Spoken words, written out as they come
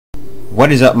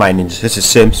What is up, my ninjas? This is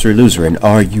Simster Loser, and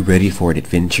are you ready for an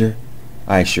adventure?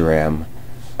 I sure am.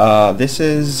 This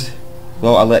is...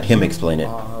 well, I'll let him explain it. You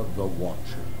are the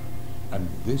Watcher, and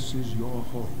this is your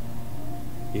home.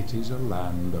 It is a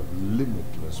land of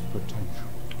limitless potential.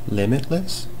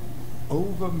 Limitless?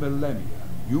 Over millennia,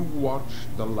 you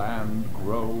watched the land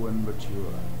grow and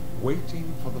mature,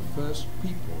 waiting for the first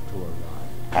people to arrive.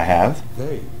 I have?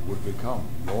 They would become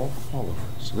your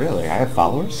followers. Really? I have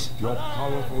followers? Your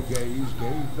powerful gaze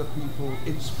gave the people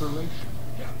inspiration.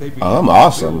 They began Oh, I'm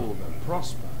awesome. to build and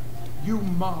prosper. You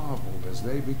marveled as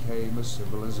they became a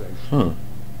civilization.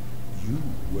 You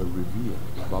were revered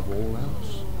above all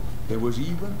else. There was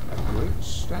even a great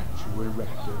statue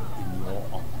erected in your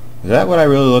honor. Is that what I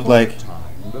really look like? For a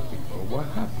time, the people were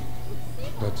happy,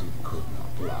 but it could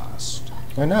not last.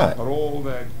 Or not? For all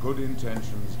their good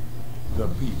intentions, the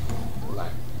people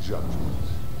lacked judgment.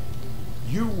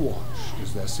 You watched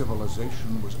as their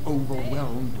civilization was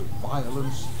overwhelmed with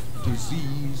violence,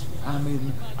 disease,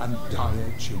 famine, and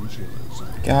dire chinchillas.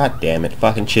 God damn it,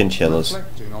 fucking chinchillas.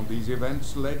 Reflecting on these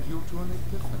events led you to an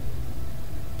epiphany.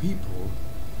 People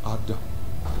are dumb.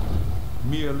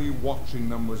 Merely watching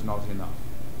them was not enough.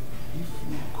 If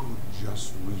you could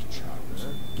just reach out,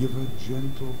 give a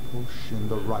gentle push in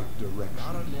the right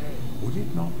direction, would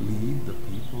it not lead the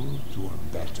people to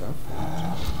a better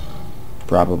fate?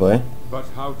 Probably. But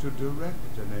how to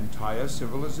direct an entire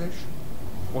civilization?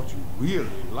 What you really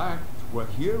lacked were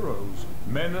heroes,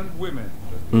 men and women,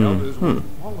 that the others would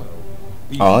follow.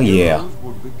 These heroes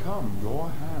would become your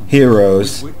hands,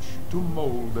 Heroes. with which to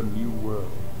mold a new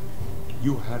world.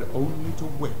 You had only to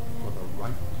wait for the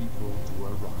right people to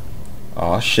arrive.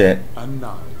 Aw, shit. And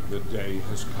now the day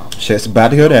has come. Shit's about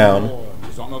to go down. The Lord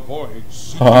is on a voyage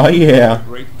seeking Oh, yeah. the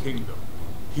great kingdom.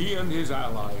 He and his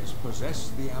allies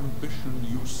possess the ambition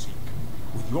you seek.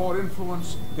 With your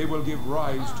influence, they will give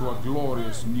rise to a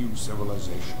glorious new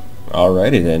civilization.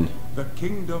 Alrighty then. The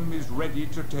kingdom is ready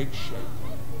to take shape.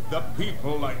 The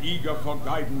people are eager for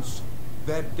guidance.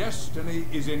 Their destiny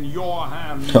is in your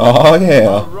hands. Oh,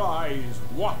 yeah. Arise,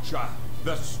 Watcher.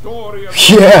 The story of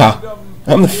Yeah. the kingdom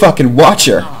I'm the is fucking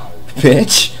Watcher, now.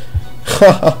 bitch.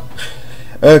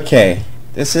 Okay.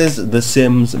 This is The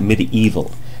Sims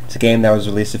Medieval. It's a game that was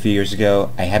released a few years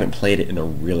ago. I haven't played it in a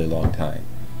really long time.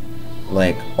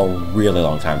 Like, a really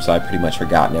long time, so I've pretty much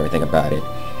forgotten everything about it.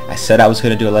 I said I was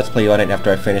going to do a Let's Play on it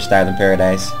after I finished Island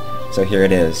Paradise, so here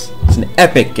it is. It's an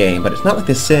epic game, but it's not like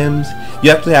The Sims. You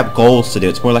have to have goals to do.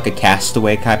 It's more like a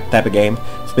Castaway type of game.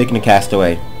 Speaking of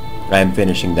Castaway, I am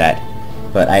finishing that.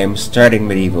 But I am starting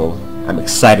Medieval. I'm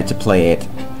excited to play it.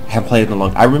 I haven't played it in a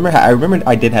long time. I remember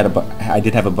I did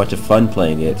have a bunch of fun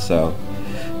playing it, so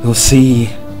we'll see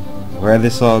where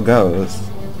this all goes.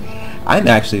 I'm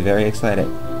actually very excited.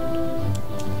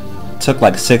 It took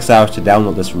like 6 hours to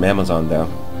download this from Amazon though.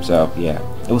 So yeah.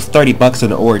 It was 30 bucks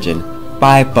on Origin,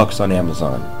 5 bucks on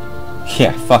Amazon.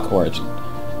 Yeah, fuck Origin.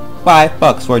 5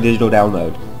 bucks for a digital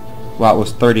download. Well, it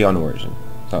was 30 on Origin.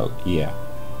 So yeah.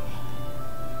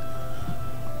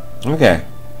 Okay.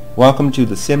 Welcome to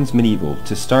The Sims Medieval.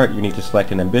 To start, you need to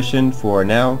select an ambition. For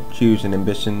now, choose an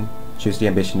ambition. Choose the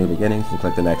ambition New Beginnings and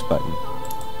click the next button.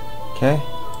 Okay.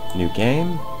 New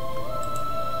game.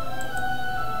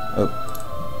 Oh.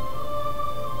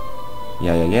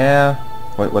 Yeah.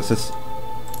 What's this?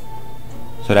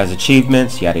 So it has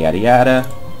achievements, yada yada yada.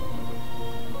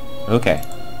 Okay.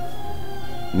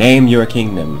 Name your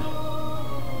kingdom.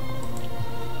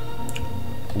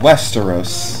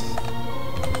 Westeros.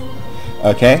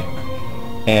 Okay.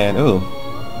 And, ooh.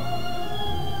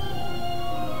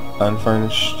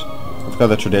 Unfurnished. Let's go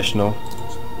the traditional.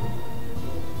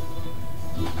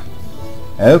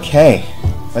 Okay.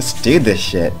 Let's do this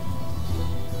shit.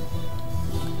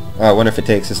 Oh, I wonder if it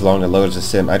takes this long to load as a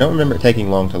sim. I don't remember it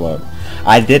taking long to load.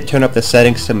 I did turn up the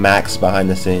settings to max behind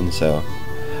the scenes, so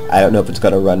I don't know if it's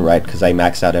going to run right because I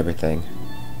maxed out everything.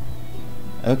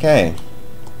 Okay.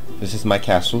 This is my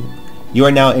castle. You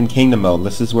are now in kingdom mode.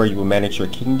 This is where you will manage your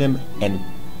kingdom and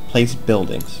place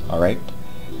buildings, alright?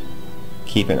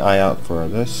 Keep an eye out for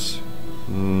this.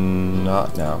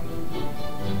 Not now.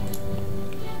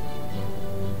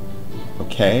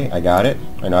 Okay, I got it.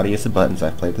 I know how to use the buttons.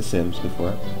 I've played The Sims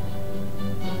before.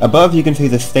 Above you can see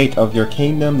the state of your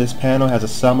kingdom. This panel has a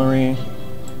summary.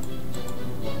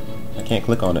 I can't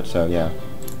click on it, so yeah.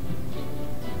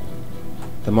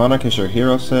 The Monarch is your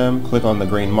hero sim. Click on the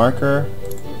green marker.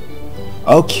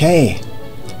 Okay.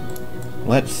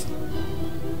 Let's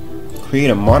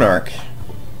create a Monarch.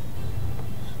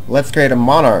 Let's create a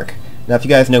Monarch. Now if you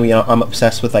guys know me, I'm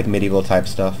obsessed with like medieval type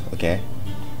stuff, okay?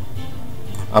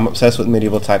 I'm obsessed with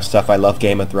medieval type stuff. I love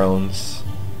Game of Thrones.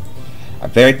 I'm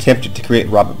very tempted to create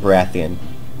Robert Baratheon.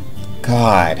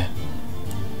 God.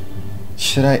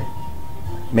 Should I...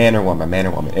 Man or woman? Man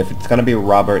or woman? If it's gonna be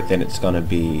Robert, then it's gonna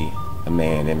be a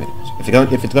man. And if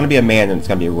it's gonna be a man, then it's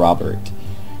gonna be Robert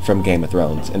from Game of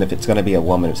Thrones. And if it's gonna be a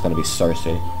woman, it's gonna be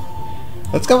Cersei.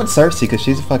 Let's go with Cersei, because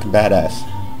she's a fucking badass.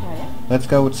 Let's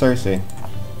go with Cersei.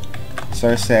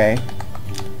 Cersei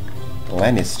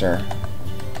Lannister.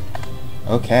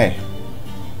 Okay.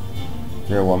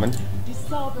 You're a woman.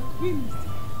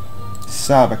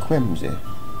 Saba Quimsy.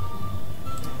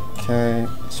 Okay.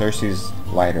 Cersei's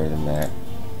lighter than that.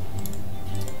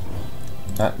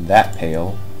 Not that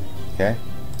pale. Okay.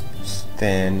 Just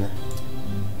thin.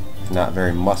 Not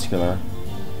very muscular.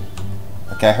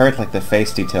 Okay, I heard like the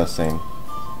face details thing.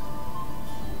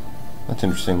 That's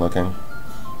interesting looking.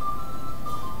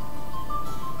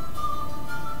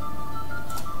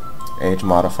 Age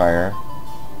modifier.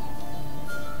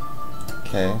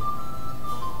 Okay.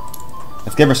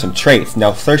 Let's give her some traits.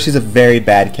 Now, Cersei's a very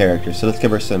bad character, so let's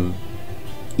give her some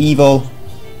evil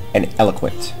and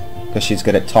eloquent, because she's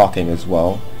good at talking as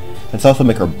well. Let's also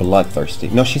make her bloodthirsty.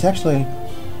 No, she's actually...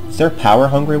 Is there a power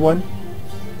hungry one?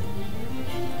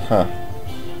 Huh.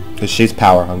 Because she's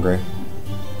power hungry.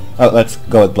 Oh, let's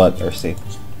go with bloodthirsty.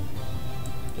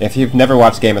 If you've never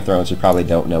watched Game of Thrones, you probably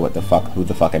don't know what the fuck, who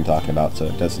the fuck I'm talking about, so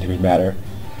it doesn't even matter.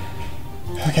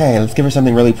 Okay, let's give her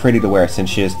something really pretty to wear since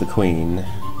she is the queen.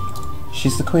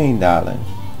 She's the queen, darling.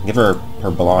 Give her her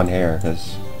blonde hair,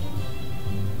 because...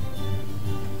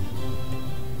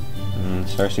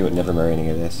 Cersei would never wear any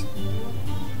of this.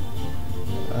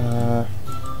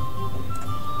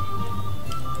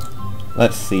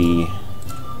 Let's see.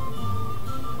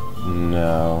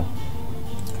 No.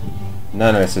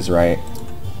 None of this is right.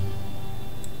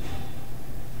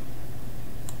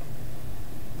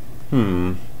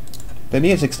 The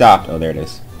music stopped. Oh, there it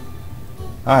is.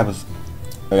 I was...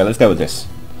 Okay, let's go with this.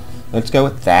 Let's go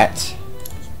with that.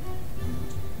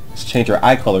 Let's change our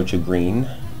eye color to green.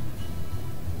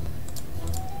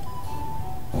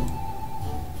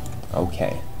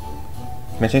 Okay.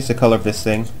 Can I change the color of this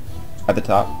thing at the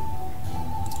top?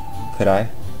 Could I?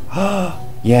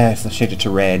 Yes, let's change it to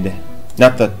red.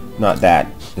 Not that.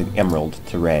 The emerald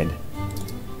to red.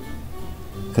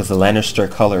 Because the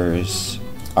Lannister colors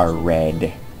are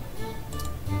red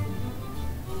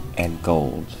and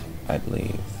gold, I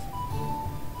believe.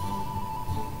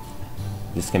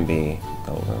 This can be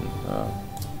golden. Oh,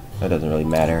 that doesn't really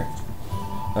matter.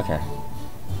 Okay.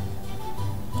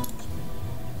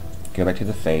 Go back to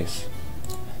the face.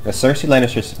 The Cersei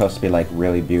Lannister is supposed to be like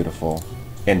really beautiful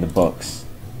in the books,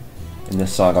 in the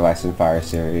Song of Ice and Fire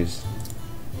series.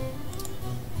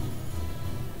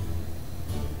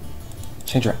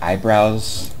 Change your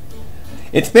eyebrows.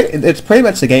 It's pretty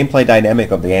much the gameplay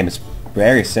dynamic of the game. It's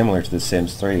very similar to The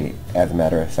Sims 3, as a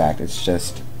matter of fact. It's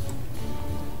just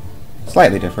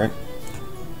slightly different.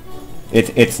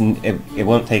 It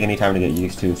won't take any time to get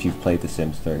used to if you've played The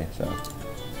Sims 3. So,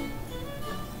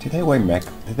 did they wear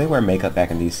makeup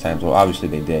back in these times? Well, obviously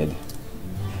they did,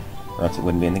 or else it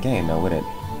wouldn't be in the game, now would it?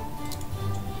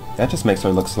 That just makes her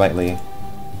look slightly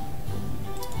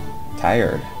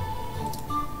tired.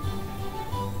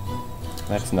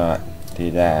 Let's not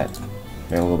do that.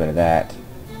 Maybe a little bit of that.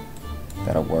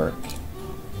 That'll work.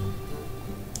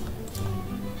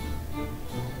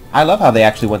 I love how they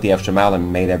actually went the extra mile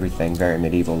and made everything very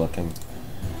medieval looking.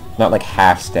 Not like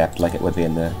half-stepped like it would be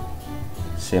in the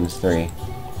Sims 3.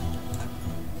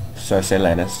 Cersei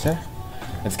Lannister.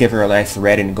 Let's give her a nice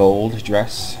red and gold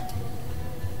dress.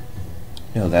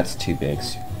 No, that's too big.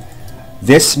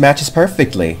 This matches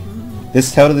perfectly.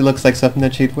 This totally looks like something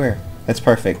that she'd wear. That's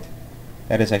perfect.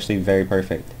 That is actually very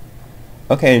perfect.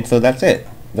 Okay, and so that's it.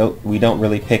 Though we don't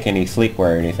really pick any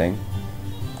sleepwear or anything.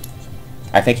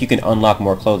 I think you can unlock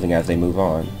more clothing as they move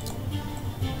on.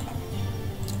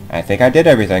 I think I did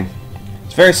everything.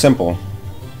 It's very simple.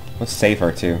 Let's save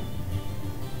her too,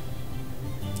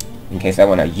 in case I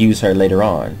want to use her later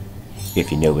on,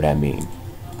 if you know what I mean.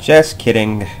 Just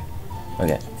kidding.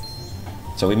 Okay.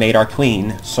 So we made our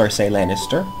queen, Cersei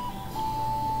Lannister.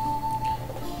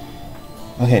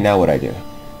 Okay, now what I do?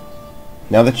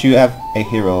 Now that you have a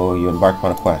hero, you embark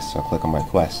upon a quest. So I'll click on my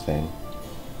quest thing.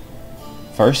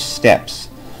 First steps.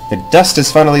 The dust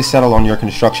has finally settled on your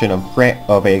construction of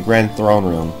a grand throne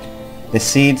room. The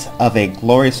seeds of a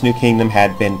glorious new kingdom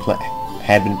had been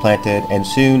planted, and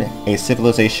soon a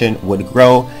civilization would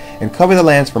grow and cover the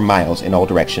lands for miles in all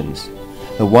directions.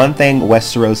 The one thing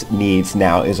Westeros needs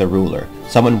now is a ruler,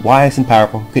 someone wise and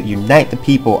powerful who could unite the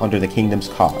people under the kingdom's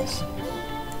cause.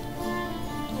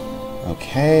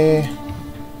 Okay.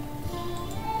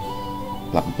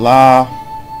 Blah blah blah.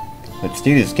 Let's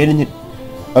do this. Get in it.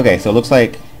 Okay, so it looks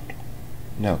like...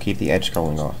 No, keep the edge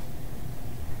scrolling off.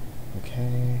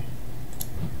 Okay.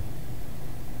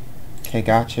 Okay,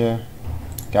 gotcha.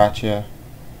 Gotcha.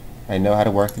 I know how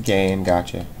to work the game,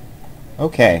 gotcha.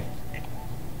 Okay.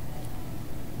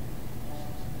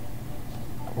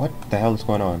 What the hell is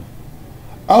going on?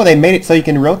 Oh, they made it so you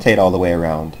can rotate all the way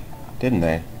around, didn't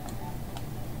they?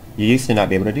 You used to not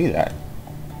be able to do that.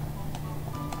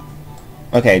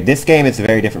 Okay, this game is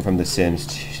very different from The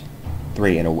Sims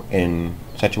 3 in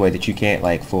such a way that you can't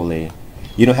like fully...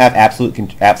 You don't have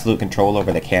absolute control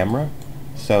over the camera.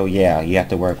 So yeah, you have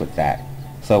to work with that.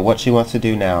 So what she wants to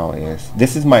do now is...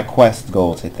 This is my quest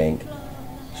goals, I think.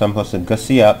 So I'm supposed to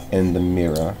gussy up in the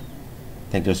mirror.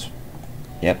 I think there's...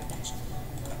 Yep.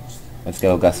 Let's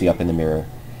go gussy up in the mirror.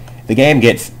 The game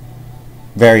gets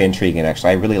very intriguing,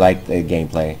 actually. I really like the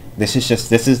gameplay. This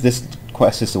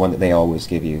quest is the one that they always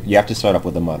give you. You have to start off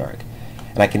with the Monarch.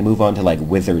 And I can move on to like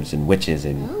wizards and witches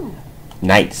and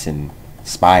knights and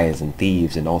spies and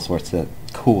thieves and all sorts of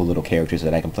cool little characters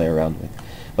that I can play around with.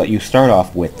 But you start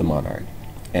off with the Monarch.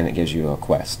 And it gives you a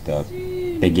quest, the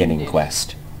beginning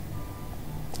quest.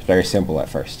 It's very simple at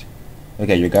first.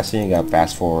 Okay, you're gussying up,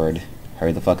 fast forward.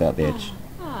 Hurry the fuck up, bitch.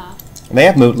 And they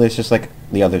have moodlets just like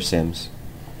the other Sims,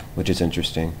 which is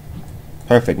interesting.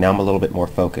 Perfect, now I'm a little bit more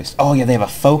focused. Oh yeah, they have a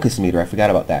focus meter, I forgot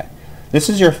about that. This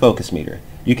is your focus meter.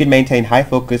 You can maintain high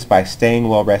focus by staying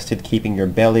well rested, keeping your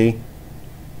belly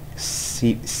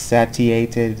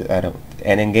satiated,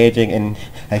 and engaging in,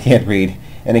 I can't read,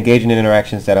 and engaging in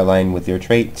interactions that align with your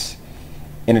traits.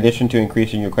 In addition to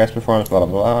increasing your quest performance, blah blah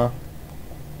blah.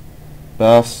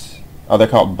 Buffs. Oh, they're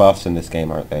called buffs in this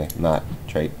game, aren't they? Not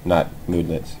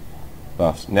moodlets.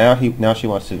 Buffs. Now she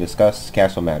wants to discuss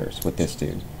castle matters with this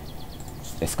dude.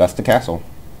 Discuss the castle.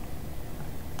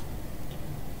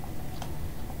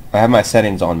 I have my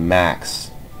settings on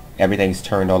max. Everything's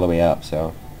turned all the way up,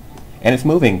 so... And it's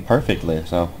moving perfectly,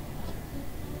 so...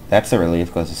 That's a relief,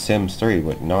 because The Sims 3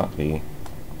 would not be.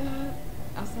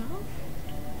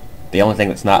 The only thing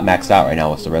that's not maxed out right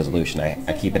now is the resolution.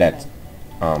 I keep it at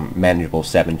manageable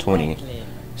 720,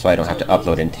 so I don't have to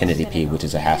upload in 1080p, which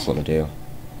is a hassle to do.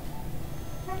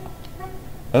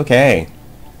 Okay.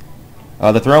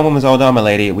 The throne room is all done, my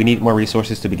lady. We need more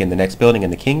resources to begin the next building in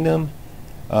the kingdom.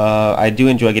 I do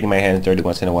enjoy getting my hands dirty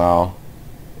once in a while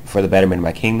for the betterment of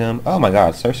my kingdom. Oh my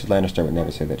god, Cersei Lannister would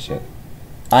never say that shit.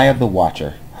 Eye of the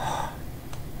Watcher.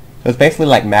 So it's basically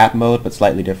like map mode, but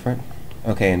slightly different.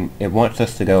 Okay, and it wants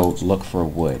us to go look for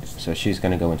wood. So she's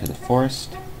going to go into the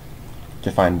forest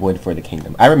to find wood for the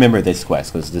kingdom. I remember this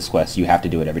quest, because this quest, you have to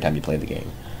do it every time you play the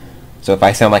game. So if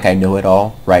I sound like I know it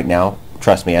all right now,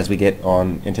 trust me, as we get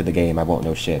on into the game, I won't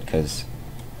know shit, because,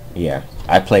 yeah,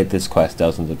 I played this quest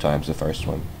dozens of times, the first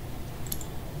one.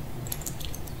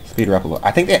 Speed her up a little.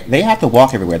 I think they have to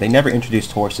walk everywhere. They never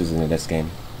introduced horses into this game.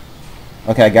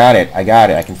 Okay, I got it.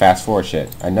 I can fast forward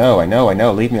shit. I know.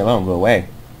 Leave me alone. Go away.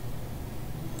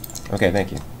 Okay,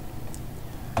 thank you.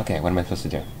 Okay, what am I supposed to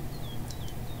do?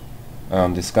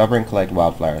 Discover and collect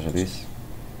wildflowers. Are these?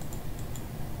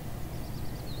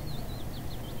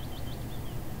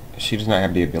 She does not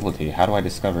have the ability. How do I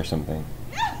discover something?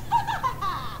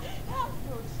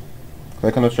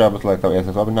 Click on the shrub and select. If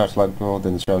it's open not selectable,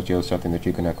 then the shrub yields something that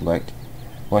you cannot collect.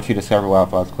 Once you discover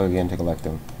wildflowers, click again to collect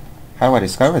them. How do I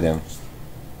discover them?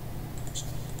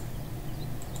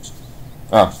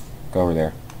 Oh, go over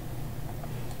there.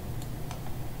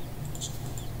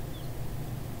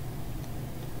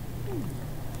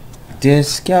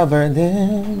 Discover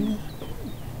them.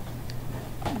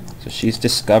 So she's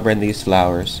discovering these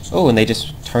flowers. Oh, and they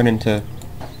just turn into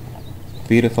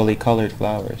beautifully colored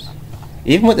flowers.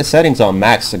 Even with the settings on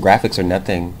max, the graphics are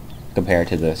nothing compared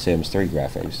to the Sims 3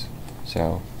 graphics.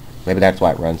 So maybe that's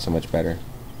why it runs so much better.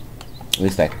 At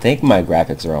least I think my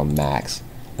graphics are on max.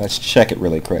 Let's check it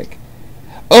really quick.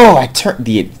 Oh, I turned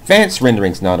the advanced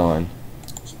rendering's not on.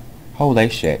 Holy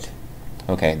shit.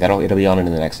 Okay, it'll be on in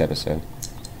the next episode.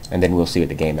 And then we'll see what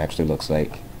the game actually looks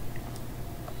like.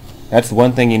 That's the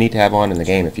one thing you need to have on in the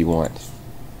game if you want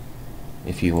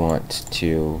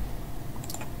to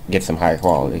get some higher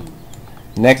quality.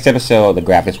 Next episode, the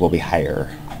graphics will be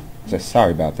higher. So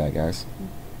sorry about that, guys.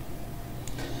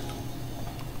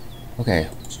 Okay,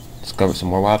 discover some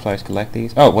more wildflowers. Collect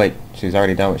these. Oh wait, she's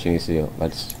already done what she needs to do.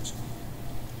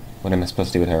 What am I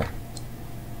supposed to do with her?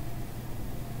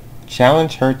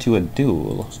 Challenge her to a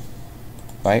duel.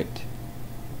 Fight.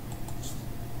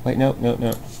 Wait, no.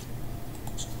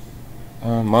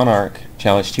 Monarch,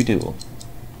 challenge to duel.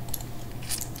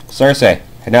 Cersei,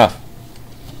 enough.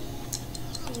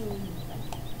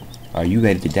 Are you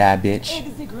ready to die, bitch?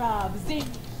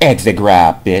 Exit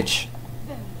grab, bitch.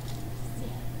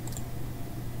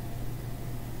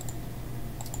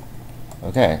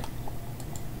 Okay.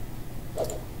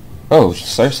 Oh,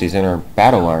 Cersei's in her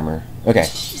battle armor. Okay.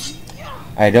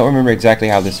 I don't remember exactly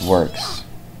how this works.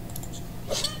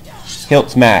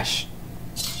 Hilt smash.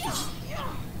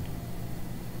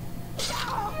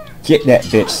 Get that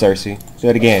bitch, Cersei. Do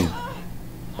it again.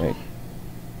 Wait.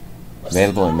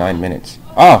 Available in 9 minutes.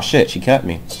 Oh shit, she cut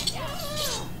me.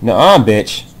 Nuh-uh,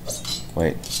 bitch.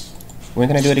 Wait. When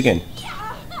can I do it again?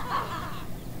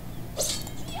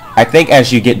 I think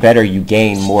as you get better, you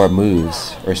gain more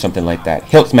moves or something like that.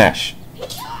 Hilt smash.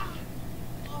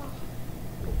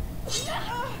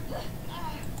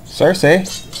 Cersei.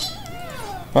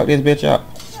 Fuck this bitch up.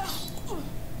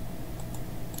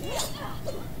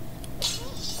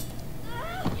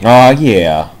 Oh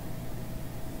yeah.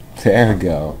 There we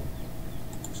go.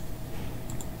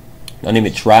 Don't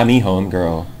even try me,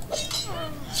 homegirl.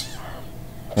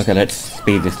 Okay, let's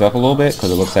speed this up a little bit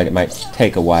because it looks like it might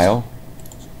take a while.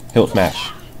 Hilt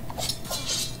smash.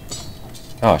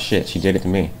 Oh shit, she did it to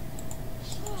me.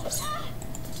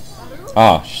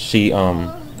 Oh, she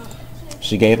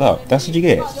gave up. That's what you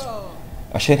get.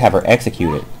 I should have her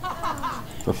executed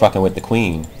for fucking with the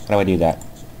queen. How do I do that?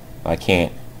 I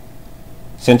can't.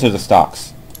 Center the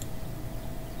stocks.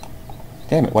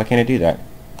 Damn it, why can't I do that?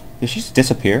 Did she just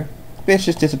disappear? Bitch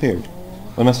just disappeared.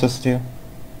 What am I supposed to do?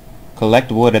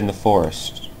 Collect wood in the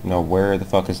forest. No, where the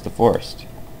fuck is the forest?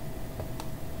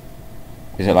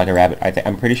 Is it like a rabbit?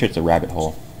 I'm pretty sure it's a rabbit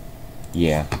hole.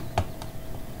 Yeah.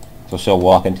 So she'll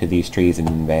walk into these trees and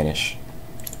then vanish.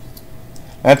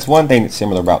 That's one thing that's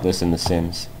similar about this in The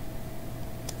Sims.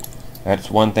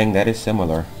 That's one thing that is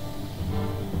similar.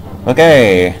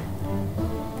 Okay.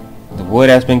 The wood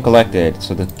has been collected,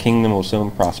 so the kingdom will soon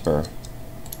prosper.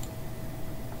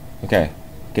 Okay.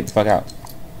 Get the fuck out.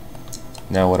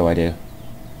 Now what do I do?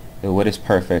 The wood is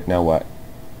perfect. Now what?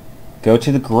 Go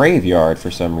to the graveyard for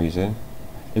some reason.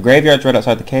 The graveyard's right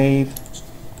outside the cave.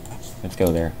 Let's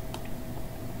go there.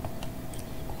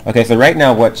 Okay, so right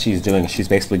now what she's doing is she's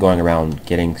basically going around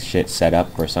getting shit set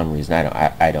up for some reason.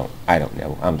 I don't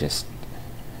know. I'm just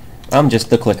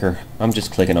the clicker. I'm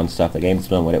just clicking on stuff. The game's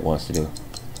doing what it wants to do.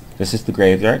 This is the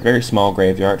graveyard. Very small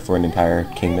graveyard for an entire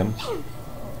kingdom.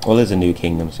 Well, it is a new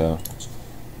kingdom, so.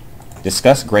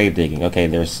 Discuss grave digging. Okay,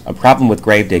 there's a problem with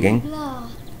grave digging.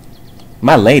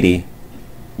 My lady?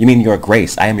 You mean your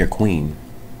grace? I am your queen.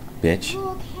 Bitch.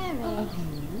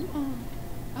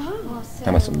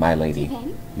 How much my lady?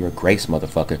 Your grace,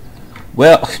 motherfucker.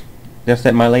 Well, that's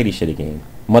that my lady shit again.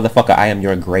 Motherfucker, I am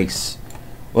your grace.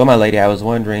 Well, my lady, I was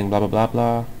wondering, blah, blah, blah,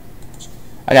 blah.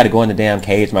 I gotta go in the damn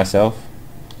cage myself.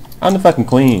 I'm the fucking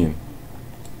queen.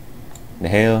 The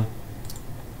hell?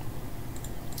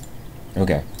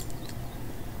 Okay.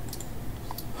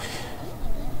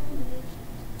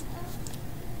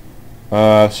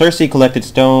 Cersei collected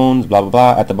stones, blah blah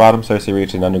blah. At the bottom, Cersei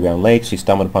reached an underground lake. She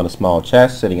stumbled upon a small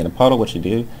chest sitting in a puddle. What she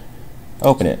do?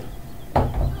 Open it.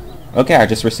 Okay, I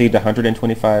just received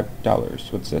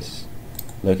 $125. What's this?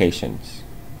 Locations.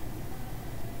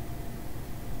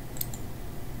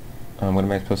 What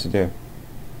am I supposed to do?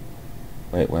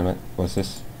 Wait, wait a minute. What's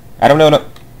this? I don't know. No.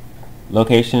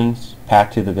 Locations.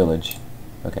 Path to the village.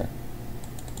 Okay.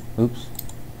 Oops.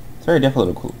 It's very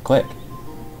difficult to click.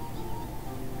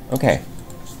 Okay.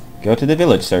 Go to the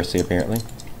village, Cersei, apparently.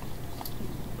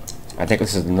 I think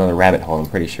this is another rabbit hole. I'm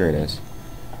pretty sure it is.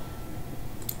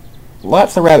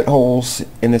 Lots of rabbit holes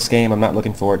in this game. I'm not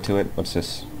looking forward to it. What's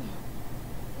this?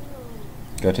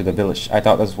 Go to the village. I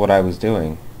thought that's what I was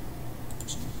doing.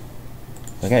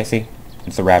 Okay, see?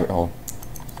 It's a rabbit hole.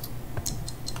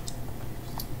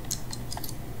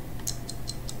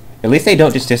 At least they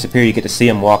don't just disappear. You get to see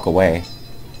them walk away.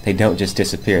 They don't just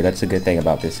disappear. That's a good thing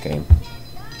about this game.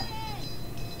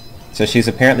 So she's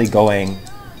apparently going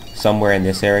somewhere in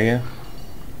this area.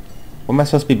 What am I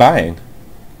supposed to be buying?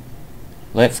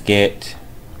 Let's get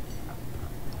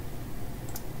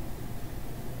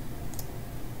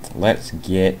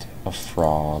a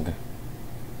frog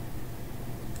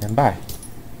and buy.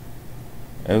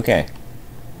 Okay.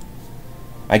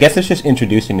 I guess it's just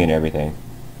introducing me and everything.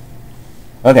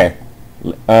 Okay.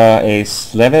 A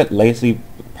Slevet lazily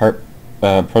approached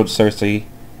Cersei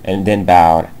and then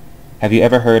bowed. Have you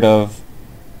ever heard of...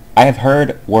 I have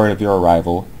heard word of your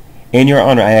arrival. In your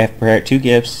honor, I have prepared 2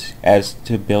 gifts as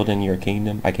to building your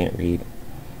kingdom. I can't read.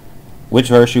 Which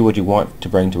virtue would you want to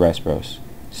bring to Westeros?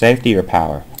 Safety or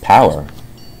power? Power?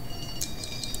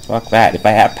 Fuck that. If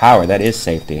I have power, that is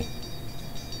safety.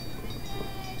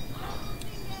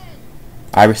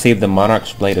 I received the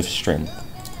Monarch's Blade of Strength.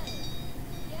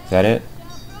 Is that it?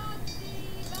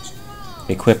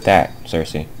 Equip that,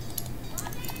 Cersei.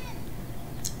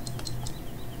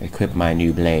 Equip my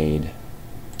new blade.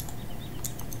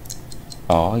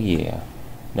 Oh yeah.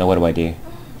 Now what do I do?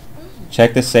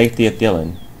 Check the safety of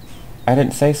Dylan. I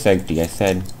didn't say safety, I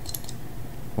said...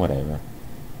 whatever.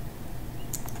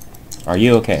 Are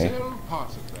you okay?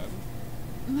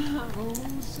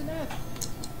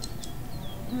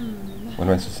 What am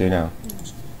I supposed to do now?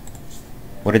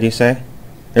 What did you say?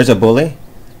 There's a bully?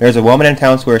 There's a woman in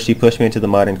town square. She pushed me into the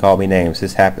mud and called me names.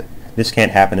 This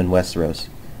can't happen in Westeros.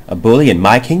 A bully in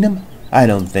my kingdom? I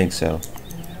don't think so.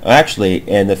 Actually,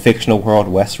 in the fictional world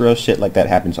Westeros, shit like that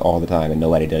happens all the time and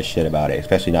nobody does shit about it,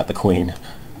 especially not the queen.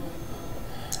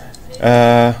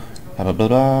 Blah blah blah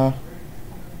blah.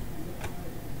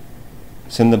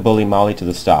 Send the bully Molly to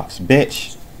the stocks.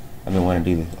 Bitch! I've been wanting to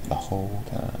do this the whole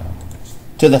time.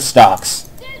 To the stocks!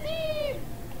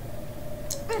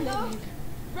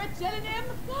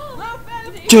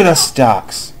 To the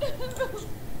stocks!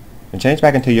 And change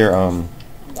back into your,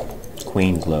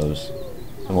 queen clothes.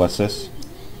 And what's this?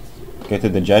 Go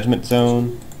through the judgment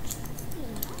zone.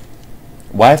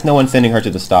 Why is no one sending her to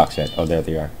the stocks yet? Oh, there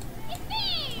they are.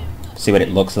 See what it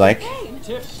looks like.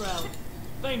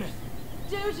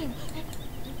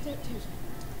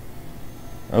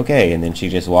 Okay, and then she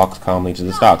just walks calmly to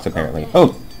the stocks, apparently. Oh!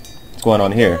 What's going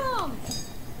on here?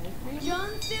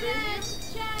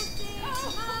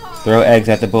 Throw eggs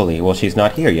at the bully. Well, she's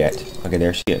not here yet. Okay,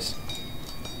 there she is.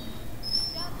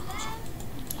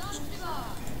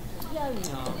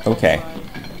 Okay.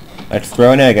 Let's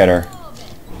throw an egg at her.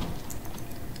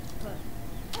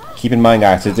 Keep in mind,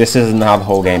 guys, that this isn't how the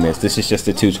whole game is. This is just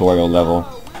a tutorial level.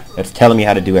 It's telling me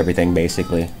how to do everything,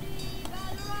 basically,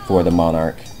 for the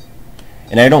Monarch.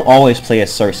 And I don't always play as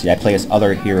Cersei. I play as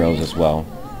other heroes as well.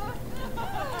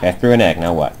 Okay, I threw an egg.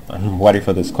 Now what? I'm waiting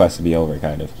for this quest to be over,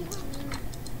 kind of.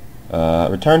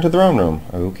 Return to the throne room.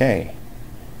 Okay.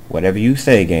 Whatever you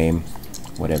say, game.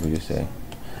 Whatever you say.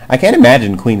 I can't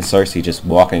imagine Queen Cersei just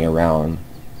walking around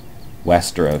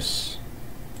Westeros.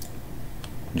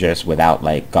 Just without,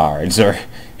 like, guards or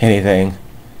anything.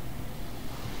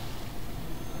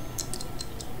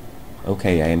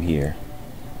 Okay, I am here.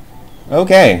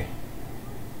 Okay.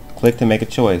 Click to make a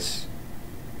choice.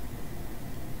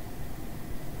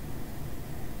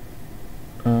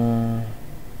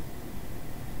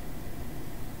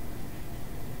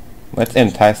 Let's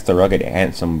entice the rugged,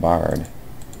 handsome bard.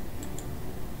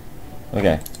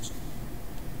 Okay.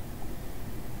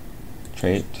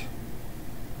 Trait.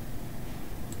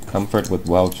 Comfort with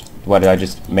Welch. What, did I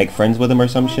just make friends with him or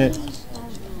some shit?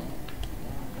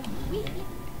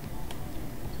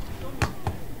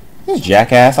 You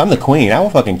jackass, I'm the queen. I will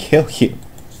fucking kill you.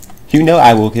 You know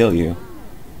I will kill you.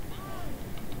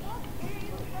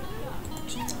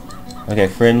 Okay,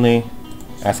 friendly.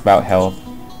 Ask about health.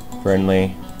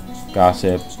 Friendly.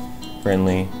 Gossip.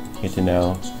 Friendly. Get to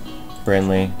know.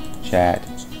 Friendly. Chat.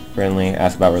 Friendly.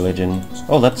 Ask about religion.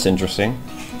 Oh, that's interesting.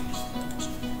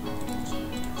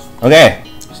 Okay.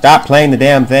 Stop playing the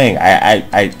damn thing.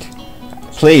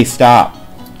 Please stop.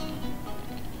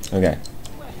 Okay.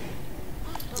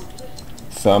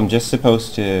 So I'm just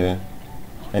supposed to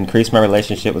increase my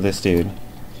relationship with this dude.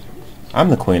 I'm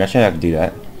the queen. I shouldn't have to do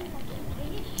that.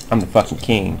 I'm the fucking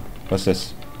king. What's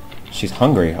this? She's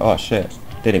hungry. Oh shit.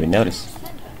 Didn't even notice.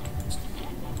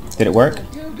 Did it work?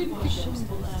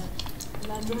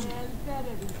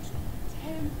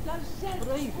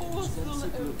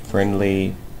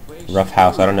 Friendly. Rough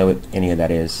house. I don't know what any of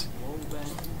that is.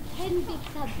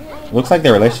 Looks like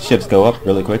their relationships go up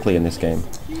really quickly in this game.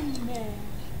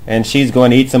 And she's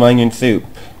going to eat some onion soup.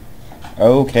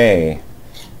 Okay.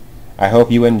 I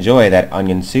hope you enjoy that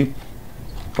onion soup.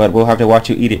 But we'll have to watch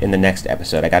you eat it in the next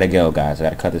episode. I gotta go, guys. I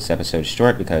gotta cut this episode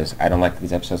short because I don't like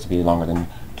these episodes to be longer than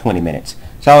 20 minutes.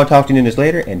 So I'll talk to you ninjas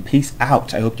later, and peace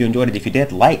out. I hope you enjoyed it. If you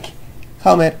did, like,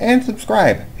 comment, and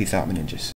subscribe. Peace out, my ninjas.